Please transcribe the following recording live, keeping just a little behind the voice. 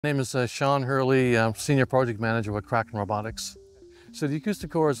My name is Shawn Hurley. I'm Senior Project Manager with Kraken Robotics. So the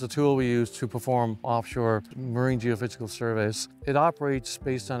Acoustic Corer is a tool we use to perform offshore marine geophysical surveys. It operates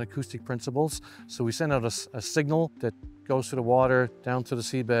based on acoustic principles. So we send out a signal that goes to the water, down to the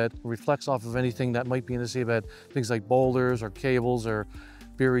seabed, reflects off of anything that might be in the seabed, things like boulders or cables or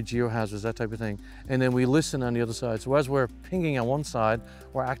buried geohazards, that type of thing. And then we listen on the other side. So as we're pinging on one side,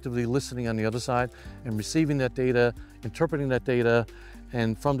 we're actively listening on the other side and receiving that data, interpreting that data,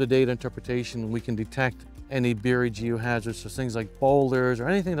 and from the data interpretation, we can detect any buried geohazards, so things like boulders or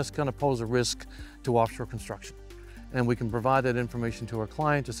anything that's going to pose a risk to offshore construction. And we can provide that information to our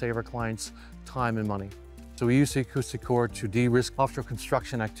client to save our clients time and money. So we use the Acoustic Corer to de-risk offshore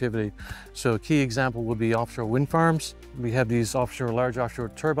construction activity. So a key example would be offshore wind farms. We have these large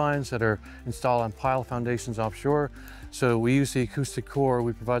offshore turbines that are installed on pile foundations offshore. So we use the Acoustic Corer,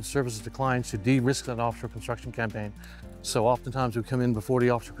 we provide services to clients to de-risk that offshore construction campaign. So oftentimes we come in before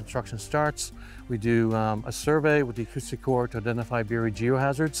the offshore construction starts. We do a survey with the Acoustic Corer to identify buried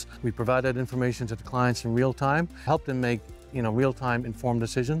geohazards. We provide that information to the clients in real time, help them make real-time informed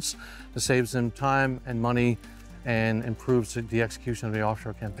decisions that saves them time and money and improves the execution of the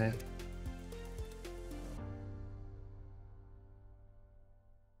offshore campaign.